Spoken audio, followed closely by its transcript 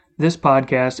This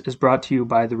podcast is brought to you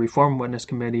by the Reformed Witness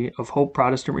Committee of Hope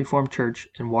Protestant Reformed Church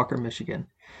in Walker, Michigan.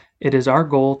 It is our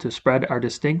goal to spread our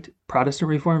distinct Protestant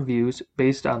Reformed views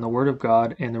based on the Word of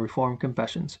God and the Reformed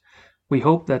Confessions. We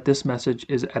hope that this message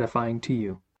is edifying to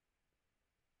you.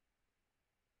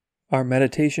 Our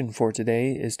meditation for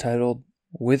today is titled,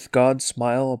 With God's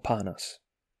Smile Upon Us.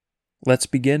 Let's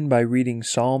begin by reading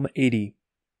Psalm 80.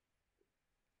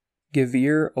 Give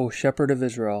ear, O shepherd of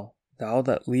Israel, thou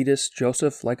that leadest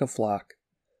Joseph like a flock,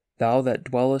 thou that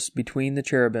dwellest between the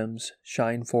cherubims,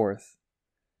 shine forth.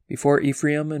 Before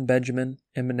Ephraim and Benjamin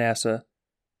and Manasseh,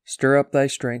 stir up thy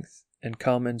strength, and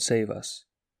come and save us.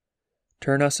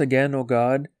 Turn us again, O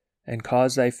God, and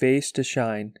cause thy face to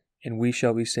shine, and we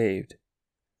shall be saved.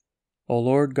 O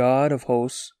Lord God of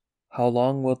hosts, how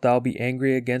long wilt thou be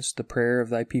angry against the prayer of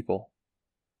thy people?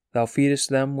 Thou feedest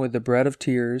them with the bread of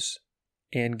tears,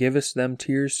 and givest them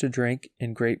tears to drink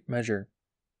in great measure.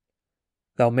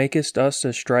 Thou makest us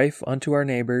a strife unto our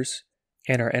neighbors,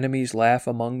 and our enemies laugh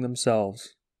among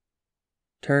themselves.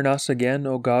 Turn us again,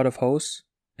 O God of hosts,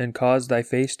 and cause thy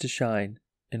face to shine,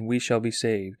 and we shall be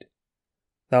saved.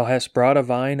 Thou hast brought a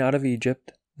vine out of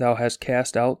Egypt, thou hast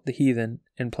cast out the heathen,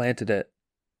 and planted it.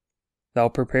 Thou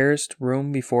preparest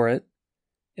room before it,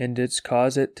 and didst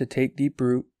cause it to take deep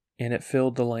root, and it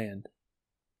filled the land.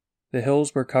 The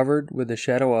hills were covered with the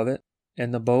shadow of it,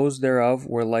 and the boughs thereof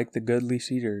were like the goodly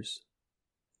cedars.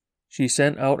 She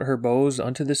sent out her boughs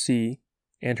unto the sea,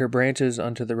 and her branches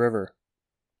unto the river.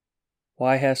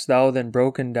 Why hast thou then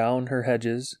broken down her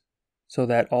hedges, so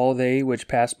that all they which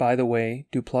pass by the way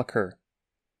do pluck her?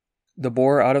 The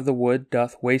boar out of the wood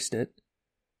doth waste it,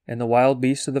 and the wild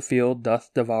beast of the field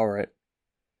doth devour it.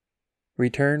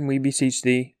 Return, we beseech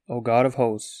thee, O God of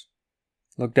hosts.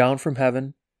 Look down from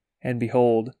heaven, and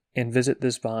behold, and visit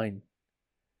this vine,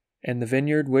 and the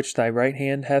vineyard which thy right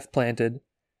hand hath planted,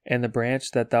 and the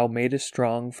branch that thou madest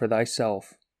strong for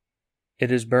thyself.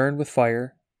 It is burned with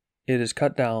fire, it is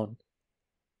cut down,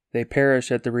 they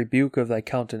perish at the rebuke of thy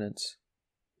countenance.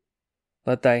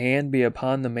 Let thy hand be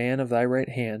upon the man of thy right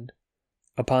hand,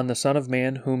 upon the Son of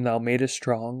Man whom thou madest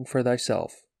strong for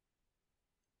thyself.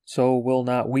 So will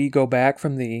not we go back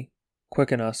from thee,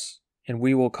 quicken us, and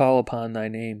we will call upon thy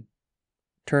name.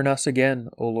 Turn us again,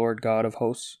 O Lord God of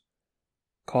hosts.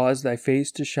 Cause thy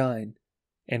face to shine,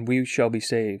 and we shall be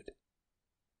saved.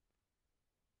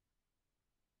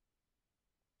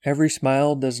 Every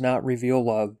smile does not reveal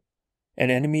love.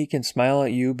 An enemy can smile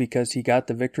at you because he got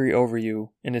the victory over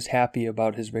you and is happy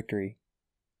about his victory.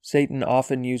 Satan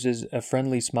often uses a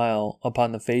friendly smile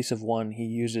upon the face of one he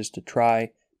uses to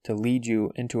try to lead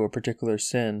you into a particular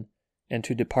sin and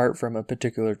to depart from a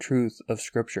particular truth of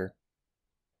Scripture.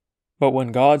 But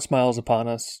when God smiles upon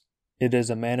us, it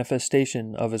is a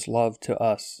manifestation of His love to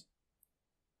us.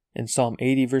 In Psalm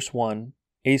 80 verse 1,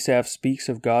 Asaph speaks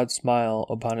of God's smile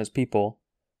upon His people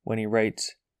when he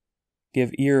writes,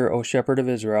 Give ear, O shepherd of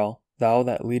Israel, thou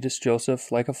that leadest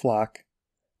Joseph like a flock,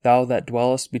 thou that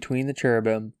dwellest between the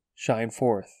cherubim, shine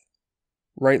forth.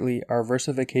 Rightly, our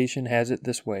versification has it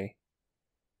this way.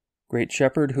 Great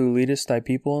shepherd who leadest thy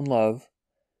people in love,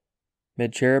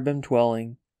 mid cherubim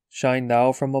dwelling, shine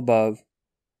thou from above,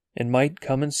 and might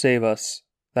come and save us,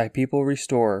 thy people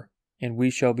restore, and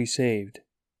we shall be saved,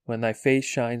 when thy face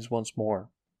shines once more.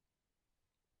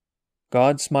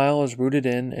 God's smile is rooted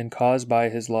in and caused by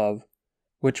His love,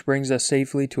 which brings us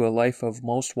safely to a life of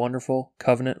most wonderful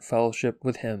covenant fellowship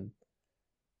with Him.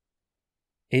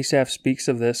 Asaph speaks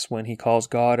of this when he calls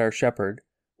God our shepherd,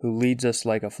 who leads us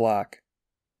like a flock.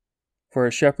 For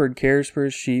a shepherd cares for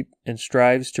his sheep and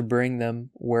strives to bring them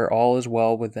where all is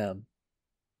well with them.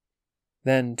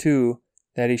 Then, too,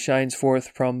 that he shines forth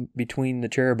from between the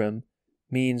cherubim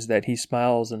means that he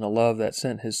smiles in a love that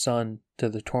sent his Son to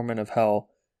the torment of hell,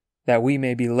 that we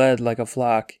may be led like a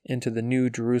flock into the new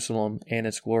Jerusalem and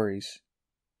its glories.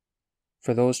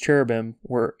 For those cherubim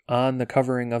were on the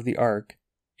covering of the ark,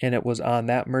 and it was on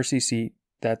that mercy seat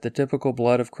that the typical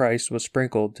blood of Christ was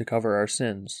sprinkled to cover our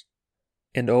sins.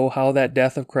 And oh, how that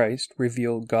death of Christ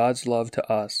revealed God's love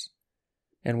to us,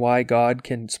 and why God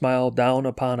can smile down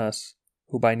upon us,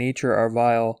 who by nature are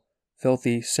vile,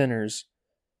 filthy sinners,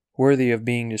 worthy of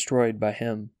being destroyed by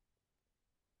Him.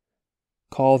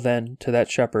 Call then to that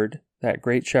shepherd, that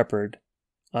great shepherd,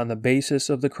 on the basis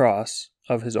of the cross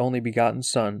of His only begotten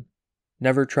Son,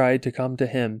 never tried to come to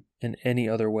Him in any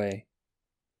other way.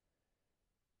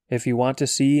 If you want to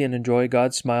see and enjoy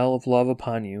God's smile of love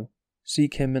upon you,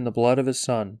 seek Him in the blood of His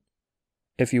Son.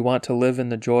 If you want to live in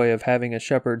the joy of having a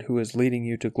shepherd who is leading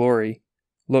you to glory,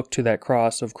 look to that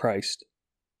cross of Christ.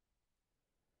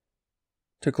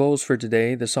 To close for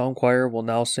today, the Psalm Choir will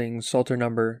now sing Psalter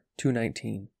number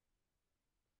 219.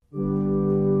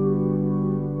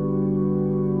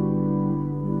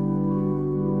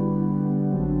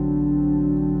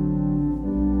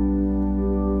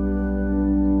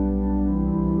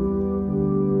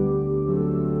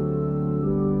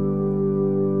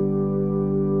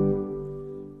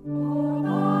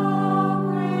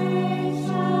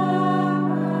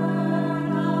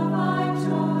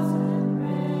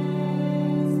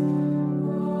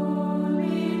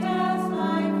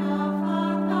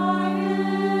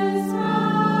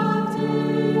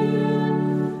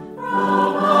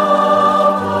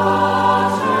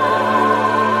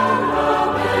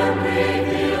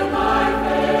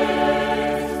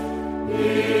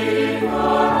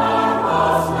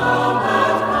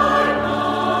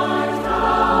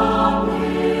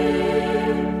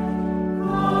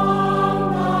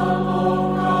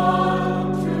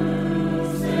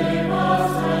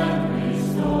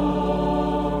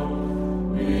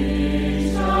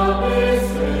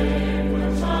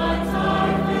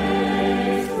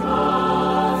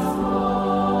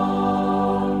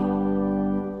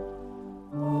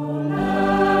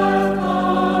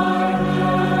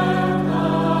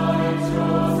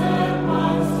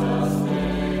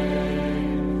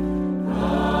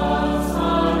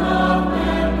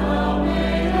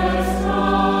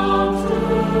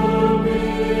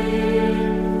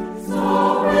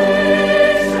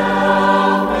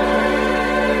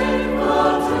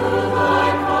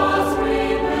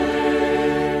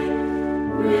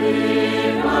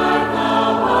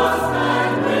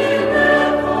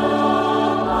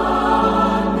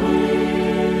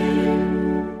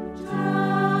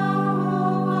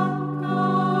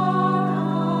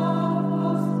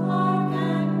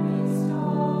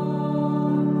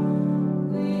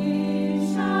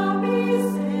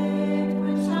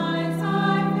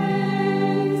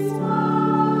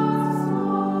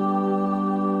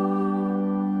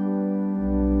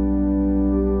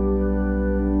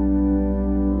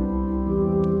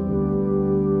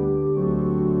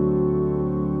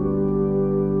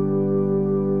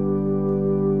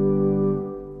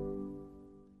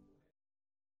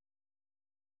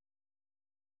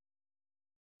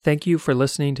 Thank you for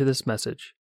listening to this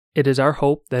message. It is our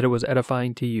hope that it was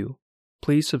edifying to you.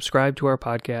 Please subscribe to our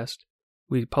podcast.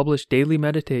 We publish daily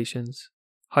meditations,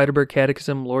 Heidelberg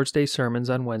Catechism Lord's Day sermons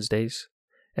on Wednesdays,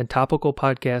 and topical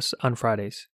podcasts on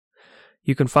Fridays.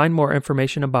 You can find more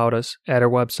information about us at our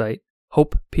website,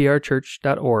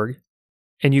 hopeprchurch.org,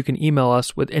 and you can email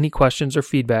us with any questions or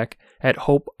feedback at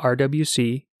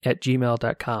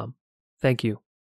hoperwc@gmail.com. Thank you.